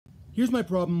here's my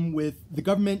problem with the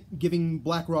government giving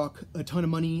BlackRock a ton of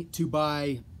money to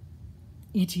buy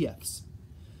ETFs.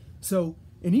 So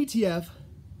an ETF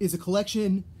is a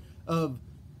collection of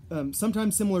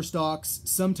sometimes similar stocks,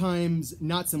 sometimes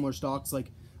not similar stocks,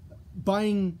 like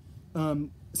buying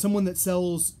someone that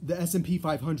sells the S&P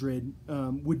 500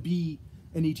 would be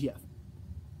an ETF.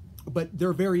 But there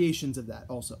are variations of that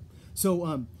also.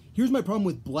 So here's my problem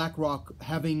with BlackRock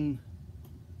having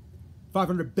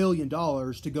 $500 billion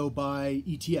to go buy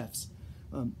ETFs.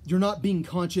 You're not being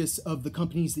conscious of the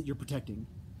companies that you're protecting.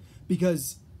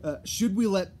 Because should we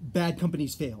let bad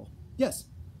companies fail? Yes.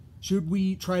 Should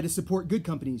we try to support good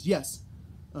companies? Yes.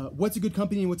 What's a good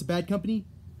company and what's a bad company?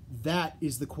 That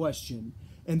is the question.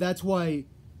 And that's why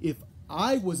if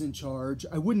I was in charge,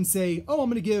 I wouldn't say, oh, I'm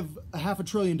going to give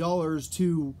 $500 billion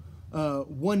to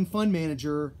one fund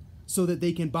manager so that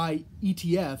they can buy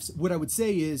ETFs. What I would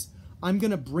say is, I'm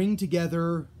going to bring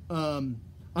together, I'm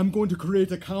going to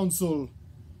create a council.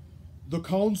 The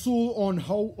council on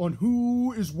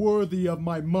who is worthy of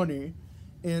my money.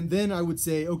 And then I would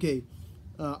say, okay,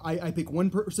 I pick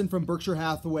one person from Berkshire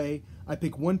Hathaway. I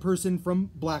pick one person from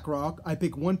BlackRock. I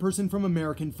pick one person from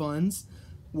American Funds.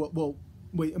 Well,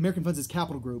 wait, American Funds is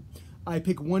Capital Group. I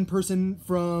pick one person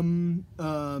from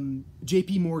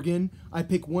JP Morgan. I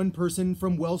pick one person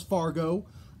from Wells Fargo.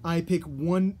 I pick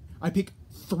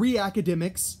 3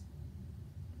 academics.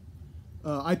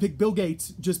 I pick Bill Gates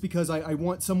just because I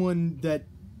want someone that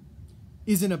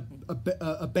isn't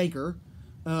a banker.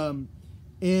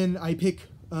 And I pick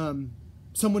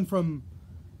someone from,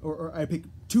 or I pick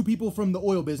 2 people from the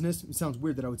oil business. It sounds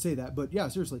weird that I would say that, but yeah,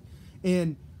 seriously.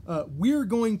 And we're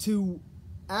going to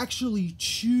actually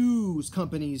choose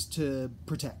companies to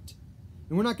protect.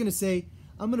 And we're not going to say,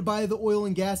 I'm going to buy the oil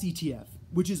and gas ETF,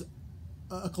 which is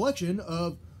a collection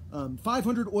of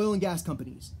 500 oil and gas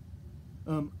companies.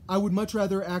 I would much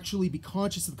rather actually be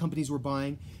conscious of the companies we're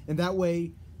buying, and that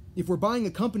way, if we're buying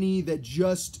a company that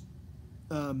just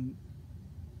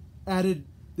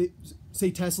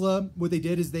say Tesla, what they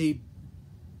did is they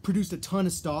produced a ton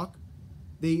of stock.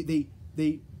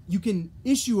 You can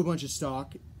issue a bunch of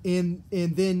stock, and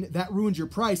then that ruins your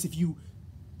price if you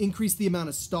increase the amount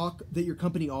of stock that your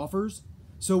company offers.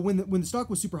 So when the stock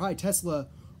was super high, Tesla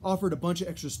offered a bunch of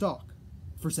extra stock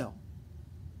for sale,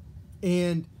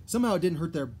 and somehow it didn't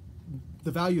hurt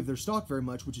the value of their stock very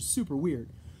much, which is super weird.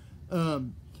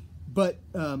 But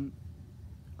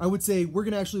I would say we're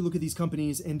going to actually look at these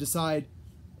companies and decide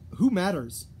who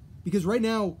matters. Because right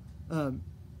now,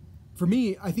 for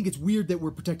me, I think it's weird that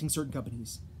we're protecting certain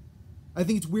companies. I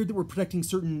think it's weird that we're protecting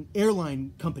certain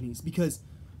airline companies, because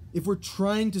if we're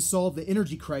trying to solve the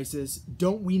energy crisis,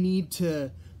 don't we need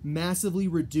to massively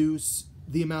reduce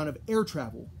the amount of air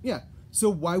travel? Yeah. So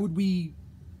why would we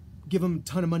give them a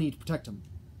ton of money to protect them?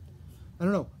 I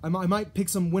don't know. I might pick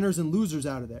some winners and losers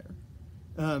out of there,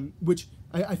 which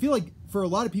I feel like for a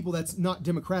lot of people that's not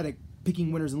democratic,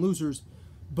 picking winners and losers,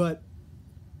 but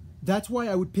that's why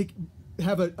I would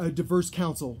have a diverse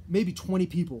council, maybe 20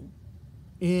 people,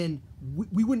 and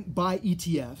we wouldn't buy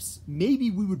ETFs.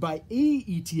 Maybe we would buy a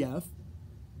ETF,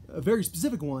 a very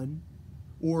specific one,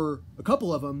 or a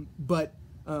couple of them, but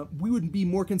we would be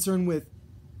more concerned with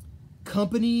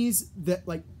companies that,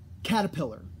 like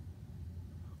Caterpillar,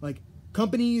 like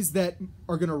companies that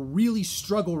are going to really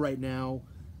struggle right now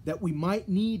that we might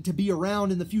need to be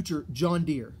around in the future. John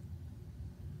Deere.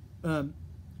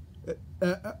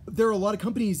 There are a lot of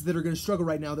companies that are going to struggle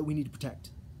right now that we need to protect.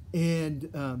 And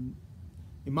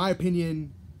in my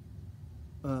opinion,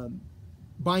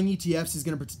 buying ETFs is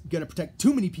going to protect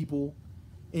too many people.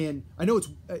 And I know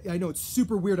it's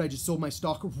super weird. I just sold my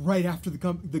stock right after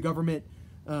the government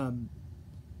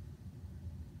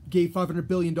gave $500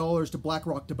 billion to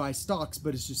BlackRock to buy stocks,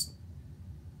 but it's just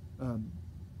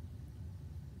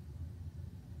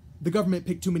the government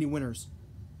picked too many winners.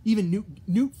 Even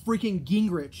Newt freaking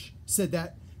Gingrich said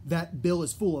that bill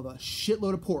is full of a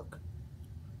shitload of pork.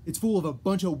 It's full of a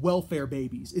bunch of welfare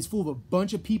babies. It's full of a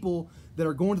bunch of people that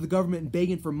are going to the government and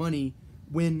begging for money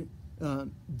when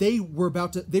they were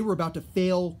about to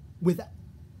fail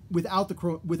without the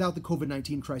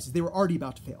COVID-19 crisis. They were already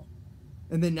about to fail.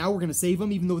 And then now we're going to save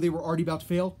them even though they were already about to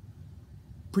fail?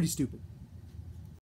 Pretty stupid.